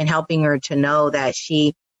and helping her to know that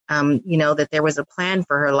she, that there was a plan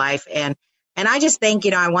for her life. And I just think,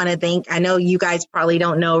 I know you guys probably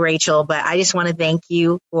don't know Rachel, but I just want to thank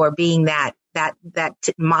you for being that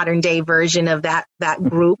modern day version of that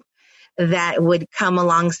group that would come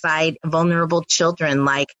alongside vulnerable children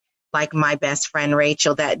like my best friend,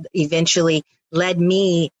 Rachel, that eventually led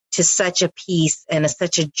me to such a peace and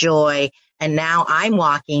such a joy. And now I'm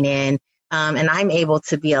walking in, and I'm able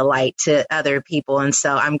to be a light to other people. And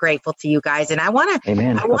so I'm grateful to you guys. And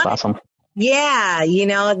Amen. That's awesome. Yeah.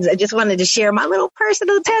 I just wanted to share my little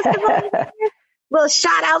personal testimony. Little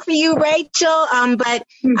shout out for you, Rachel. But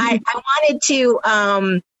I wanted to,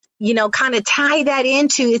 kind of tie that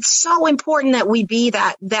into, it's so important that we be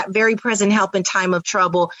that very present help in time of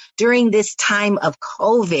trouble during this time of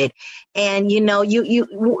COVID. And,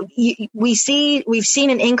 we've seen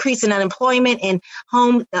an increase in unemployment and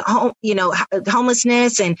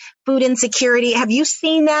homelessness and food insecurity. Have you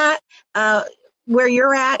seen that, where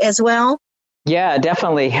you're at as well? Yeah,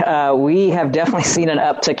 definitely. We have definitely seen an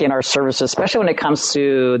uptick in our services, especially when it comes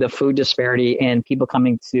to the food disparity and people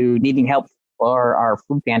coming to needing help for our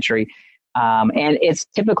food pantry. And it's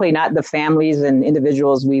typically not the families and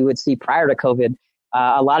individuals we would see prior to COVID.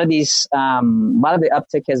 A lot of the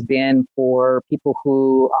uptick has been for people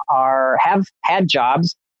who have had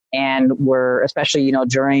jobs and were, especially,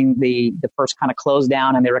 during the first kind of close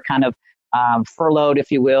down, and they were kind of furloughed,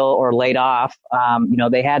 if you will, or laid off.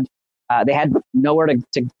 They had nowhere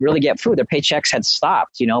to really get food. Their paychecks had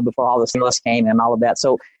stopped, before all the stimulus came and all of that.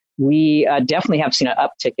 So we definitely have seen an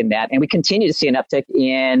uptick in that. And we continue to see an uptick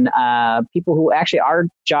in people who actually are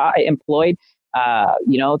employed,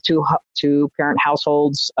 two parent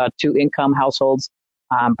households, two income households.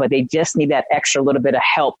 But they just need that extra little bit of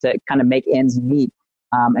help to kind of make ends meet.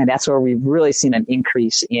 And that's where we've really seen an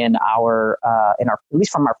increase in our, at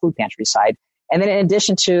least from our food pantry side. And then in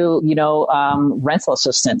addition to, rental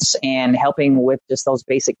assistance and helping with just those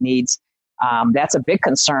basic needs, that's a big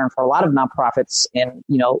concern for a lot of nonprofits and,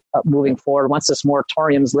 moving forward once this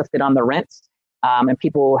moratorium is lifted on the rents, and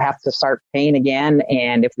people have to start paying again.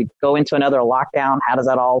 And if we go into another lockdown, how does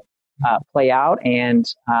that all play out? And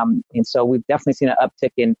so we've definitely seen an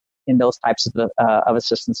uptick in those types of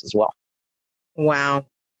assistance as well. Wow.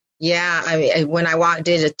 Yeah. I mean, when I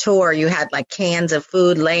did a tour, you had like cans of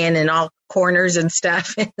food laying in all corners and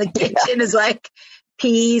stuff. And the kitchen is like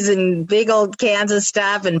peas and big old cans of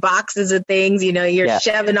stuff and boxes of things. You're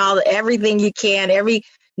shoving everything you can, every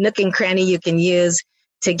nook and cranny you can use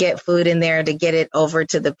to get food in there, to get it over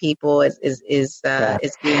to the people is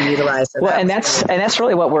being utilized. Well, and that's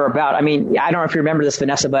really what we're about. I mean, I don't know if you remember this,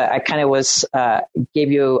 Vanessa, but I kind of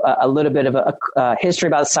gave you a little bit of a history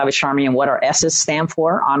about the Salvation Army and what our S's stand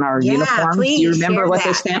for on our uniform. Please, do you remember what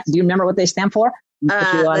they stand? Do you remember what they stand for?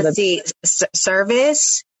 Let's see,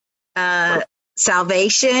 service,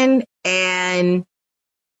 salvation, and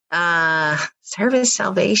service,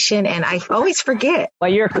 salvation, and I always forget. Well,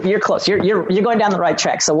 you're close. You're going down the right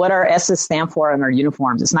track. So what our S's stand for on our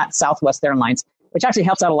uniforms, it's not Southwest Airlines, which actually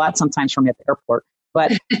helps out a lot sometimes for me at the airport,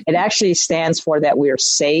 but it actually stands for that we are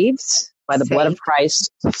saved by the blood of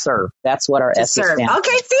Christ to serve. That's what our S's stand for.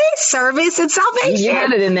 Okay, see, service and salvation. You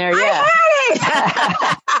had it in there, yeah. I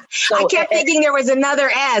had it. So, I kept thinking there was another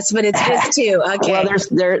S, but it's just two. Okay. Well,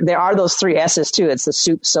 there are those three S's too. It's the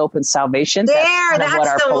soup, soap, and salvation. That's what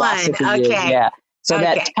our the philosophy one. Okay. Is. Yeah. So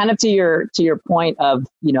that's kind of to your point of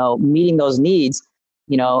meeting those needs.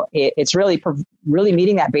 It's really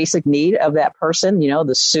meeting that basic need of that person.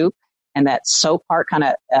 The soup and that soap part, kind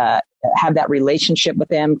of have that relationship with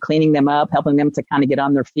them, cleaning them up, helping them to kind of get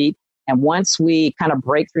on their feet. And once we kind of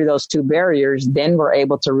break through those two barriers, then we're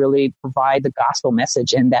able to really provide the gospel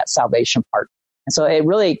message in that salvation part. And so it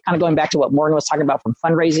really kind of going back to what Morgan was talking about from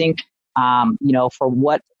fundraising, for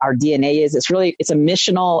what our DNA is. It's a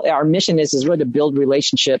missional. Our mission is really to build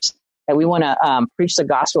relationships, that we want to preach the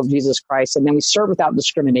gospel of Jesus Christ, and then we serve without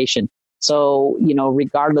discrimination. So,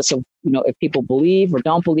 regardless of, if people believe or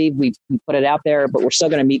don't believe, we put it out there, but we're still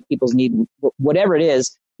going to meet people's need, whatever it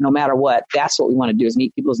is. No matter what, that's what we want to do, is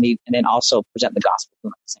meet people's need and then also present the gospel to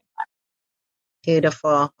them at the same time.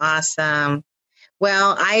 Beautiful. Awesome.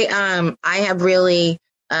 Well, I have really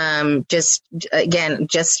just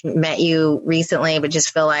met you recently, but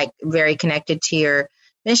just feel like very connected to your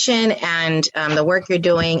mission and the work you're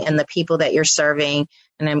doing and the people that you're serving.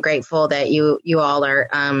 And I'm grateful that you all are,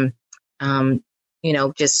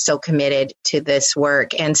 just so committed to this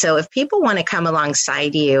work. And so if people want to come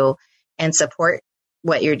alongside you and support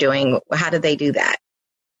what you're doing, how do they do that?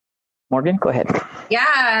 Morgan, go ahead.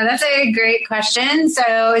 Yeah, that's a great question.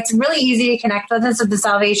 So it's really easy to connect with us at the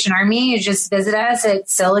Salvation Army. You just visit us at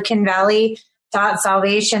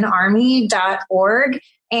siliconvalley.salvationarmy.org.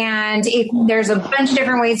 And there's a bunch of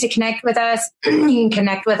different ways to connect with us. You can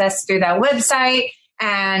connect with us through that website,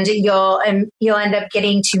 and you'll end up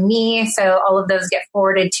getting to me. So all of those get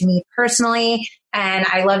forwarded to me personally. And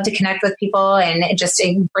I love to connect with people and just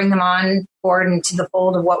bring them on board into the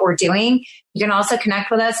fold of what we're doing. You can also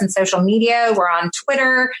connect with us in social media. We're on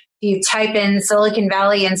Twitter. If you type in Silicon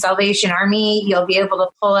Valley and Salvation Army, you'll be able to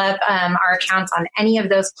pull up our accounts on any of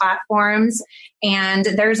those platforms. And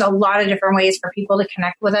there's a lot of different ways for people to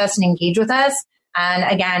connect with us and engage with us. And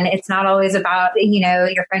again, it's not always about,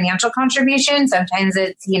 your financial contribution. Sometimes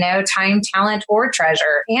it's, time, talent, or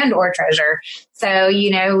treasure. So,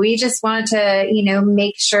 we just want to,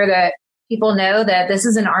 make sure that people know that this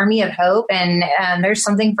is an army of hope, and there's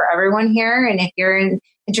something for everyone here. And if you're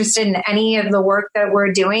interested in any of the work that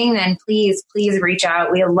we're doing, then please reach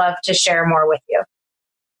out. We'd love to share more with you.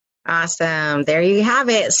 Awesome. There you have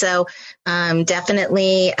it. So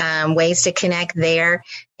definitely ways to connect there.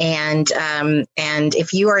 And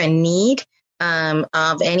if you are in need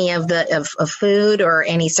of any of of food or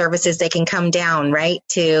any services, they can come down right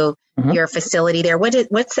to your facility there.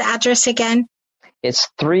 What's the address again? It's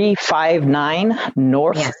 359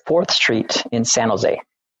 North 4th Street in San Jose.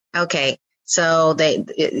 Okay. So they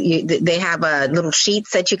have little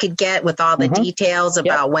sheets that you could get with all the details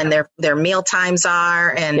about when their meal times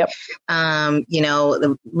are, and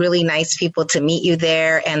the really nice people to meet you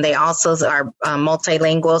there. And they also are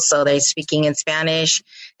multilingual, so they're speaking in Spanish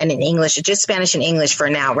and in English. Just Spanish and English for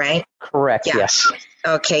now, right? Correct. Yeah. Yes.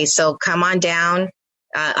 Okay, so come on down.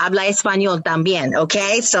 Habla español también,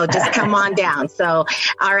 okay? So just come on down. So,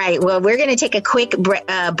 all right, well, we're going to take a quick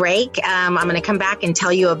break. I'm going to come back and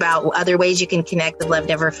tell you about other ways you can connect with Love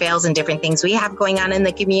Never Fails and different things we have going on in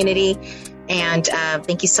the community. And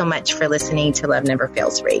thank you so much for listening to Love Never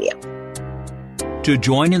Fails Radio. To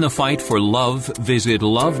join in the fight for love, visit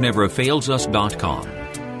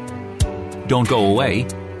loveneverfailsus.com. Don't go away.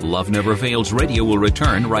 Love Never Fails Radio will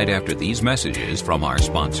return right after these messages from our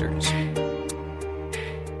sponsors.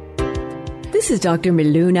 This is Dr.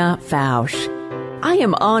 Miluna Fausch. I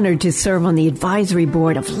am honored to serve on the advisory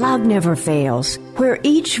board of Love Never Fails, where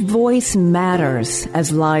each voice matters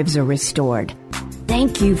as lives are restored.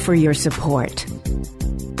 Thank you for your support.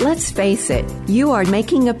 Let's face it, you are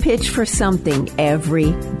making a pitch for something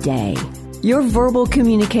every day. Your verbal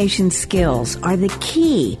communication skills are the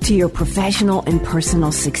key to your professional and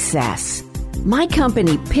personal success. My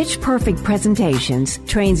company, Pitch Perfect Presentations,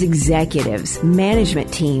 trains executives,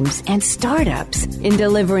 management teams, and startups in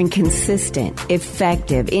delivering consistent,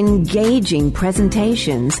 effective, engaging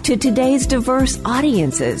presentations to today's diverse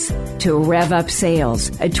audiences to rev up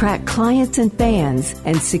sales, attract clients and fans,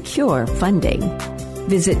 and secure funding.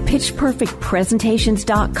 Visit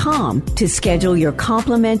pitchperfectpresentations.com to schedule your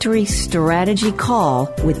complimentary strategy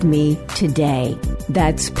call with me today.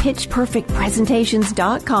 That's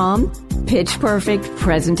pitchperfectpresentations.com,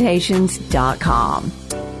 pitchperfectpresentations.com.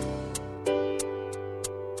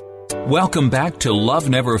 Welcome back to Love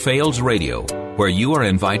Never Fails Radio, where you are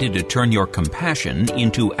invited to turn your compassion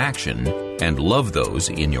into action and love those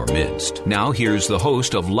in your midst. Now here's the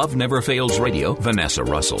host of Love Never Fails Radio, Vanessa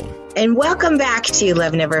Russell. And welcome back to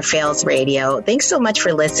Love Never Fails Radio. Thanks so much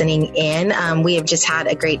for listening in. We have just had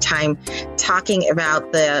a great time talking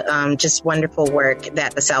about the just wonderful work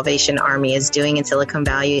that the Salvation Army is doing in Silicon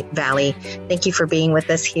Valley. Thank you for being with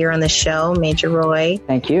us here on the show, Major Roy.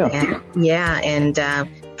 Thank you. And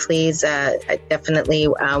please, I definitely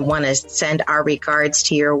want to send our regards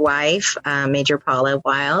to your wife, Major Paula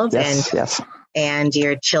Wild, and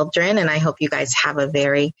your children. And I hope you guys have a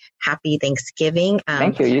very happy Thanksgiving.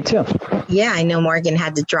 Thank you. You too. Yeah, I know Morgan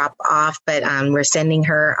had to drop off, but we're sending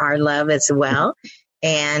her our love as well.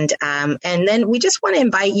 And then we just want to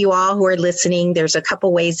invite you all who are listening. There's a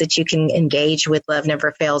couple ways that you can engage with Love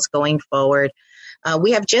Never Fails going forward.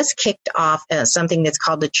 We have just kicked off something that's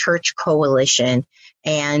called the Church Coalition.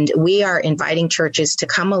 And we are inviting churches to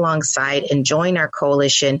come alongside and join our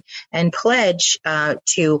coalition and pledge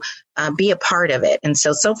to be a part of it. And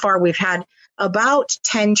so far we've had about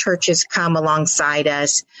 10 churches come alongside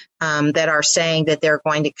us that are saying that they're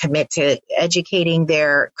going to commit to educating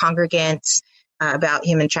their congregants about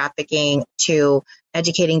human trafficking, to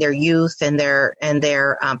educating their youth and their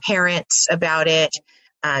parents about it,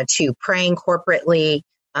 to praying corporately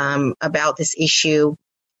about this issue,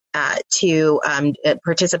 to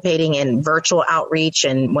participating in virtual outreach,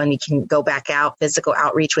 and when we can go back out, physical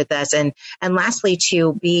outreach with us, and lastly,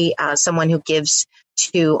 to be someone who gives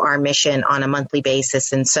to our mission on a monthly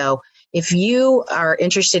basis. And so if you are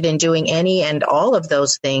interested in doing any and all of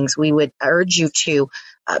those things, we would urge you to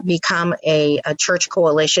become a church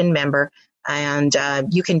coalition member. And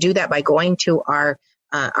you can do that by going to our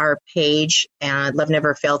page,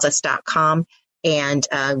 loveneverfailsus.com, and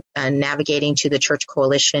navigating to the Church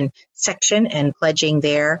Coalition section and pledging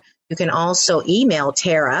there. You can also email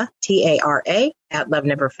Tara, Tara, at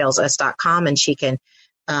loveneverfailsus.com, and she can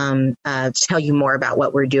tell you more about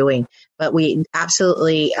what we're doing. But we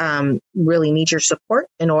absolutely really need your support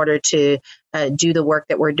in order to do the work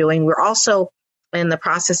that we're doing. We're also in the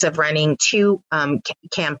process of running two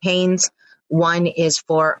campaigns. One is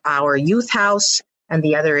for our youth house, and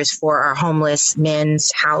the other is for our homeless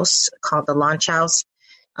men's house called the Launch House,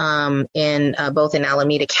 in both in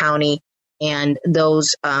Alameda County. And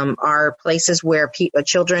those are places where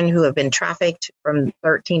children who have been trafficked from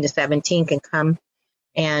 13 to 17 can come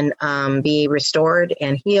and be restored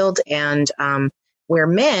and healed, and where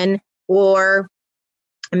men or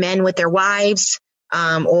men with their wives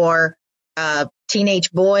or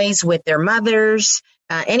teenage boys with their mothers,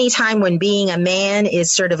 anytime when being a man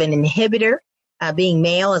is sort of an inhibitor, being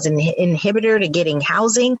male is an inhibitor to getting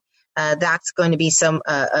housing, that's going to be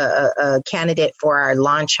a candidate for our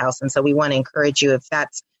Launch House. And so we want to encourage you, if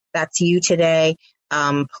that's you today,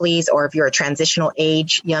 please, or if you're a transitional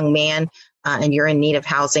age young man and you're in need of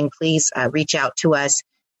housing, please reach out to us.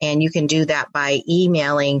 And you can do that by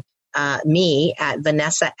emailing me at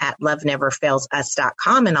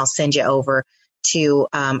vanessa@loveneverfailsus.com, and I'll send you over to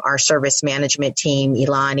our service management team,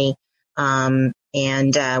 Ilani, and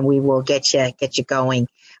we will get you going.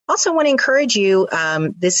 Also want to encourage you,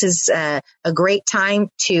 this is a great time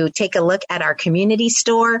to take a look at our community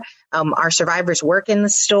store. Our survivors work in the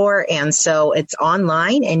store, and so it's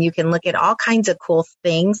online, and you can look at all kinds of cool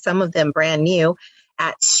things, some of them brand new,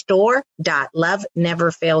 at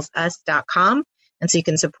store.loveneverfailsus.com. And so you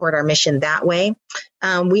can support our mission that way.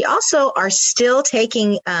 We also are still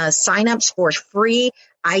taking signups for free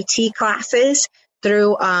IT classes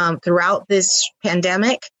throughout this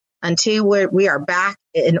pandemic until we are back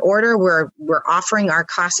in order. We're offering our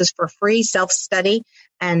classes for free, self-study,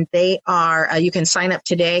 and they are, you can sign up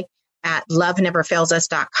today at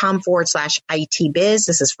loveneverfailsus.com/IT biz.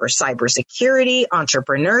 This is for cybersecurity,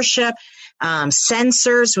 entrepreneurship,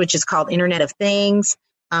 sensors, which is called Internet of Things,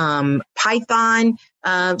 Python,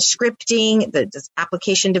 scripting, the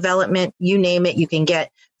application development, you name it. You can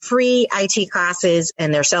get free IT classes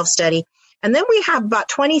and their self-study. And then we have about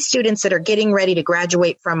 20 students that are getting ready to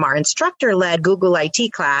graduate from our instructor-led Google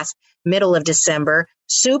IT class, middle of December.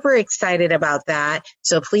 Super excited about that.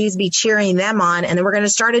 So please be cheering them on. And then we're going to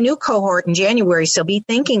start a new cohort in January. So be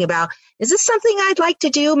thinking about, is this something I'd like to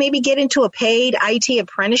do? Maybe get into a paid IT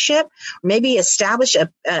apprenticeship, maybe establish an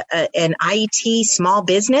IT small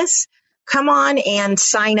business. Come on and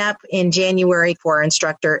sign up in January for our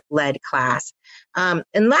instructor-led class. And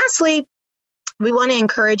lastly, we want to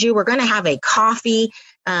encourage you. We're going to have a coffee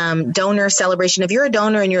donor celebration. If you're a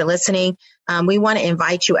donor and you're listening, we want to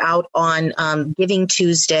invite you out on Giving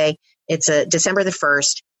Tuesday. It's December the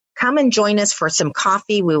 1st. Come and join us for some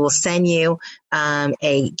coffee. We will send you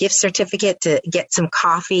a gift certificate to get some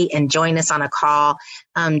coffee and join us on a call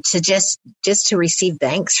to just to receive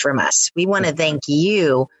thanks from us. We want to thank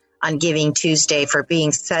you on Giving Tuesday for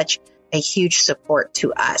being such a huge support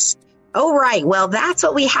to us. All right. Well, that's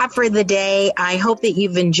what we have for the day. I hope that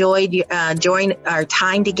you've enjoyed join our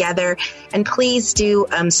time together. And please do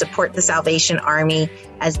support the Salvation Army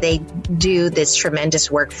as they do this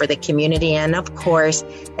tremendous work for the community. And of course,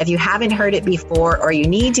 if you haven't heard it before or you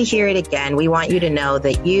need to hear it again, we want you to know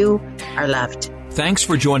that you are loved. Thanks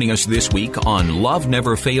for joining us this week on Love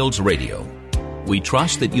Never Fails Radio. We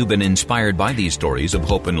trust that you've been inspired by these stories of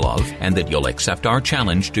hope and love, and that you'll accept our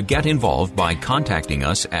challenge to get involved by contacting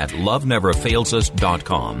us at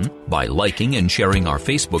loveneverfailsus.com, by liking and sharing our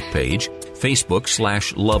Facebook page,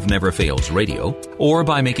 Facebook/Love Never Fails Radio, or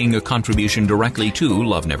by making a contribution directly to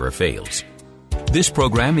Love Never Fails. This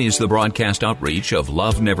program is the broadcast outreach of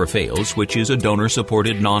Love Never Fails, which is a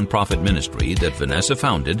donor-supported nonprofit ministry that Vanessa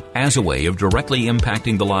founded as a way of directly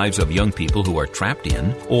impacting the lives of young people who are trapped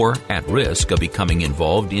in or at risk of becoming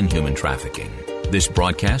involved in human trafficking. This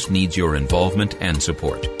broadcast needs your involvement and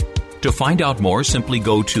support. To find out more, simply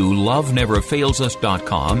go to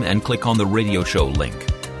loveneverfailsus.com and click on the radio show link.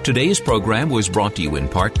 Today's program was brought to you in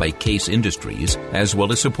part by Case Industries, as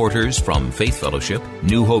well as supporters from Faith Fellowship,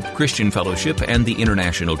 New Hope Christian Fellowship, and the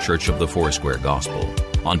International Church of the Foursquare Gospel.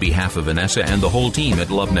 On behalf of Vanessa and the whole team at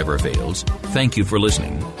Love Never Fails, thank you for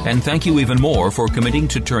listening, and thank you even more for committing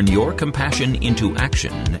to turn your compassion into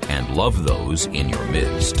action and love those in your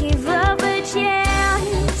midst. Give love a chance.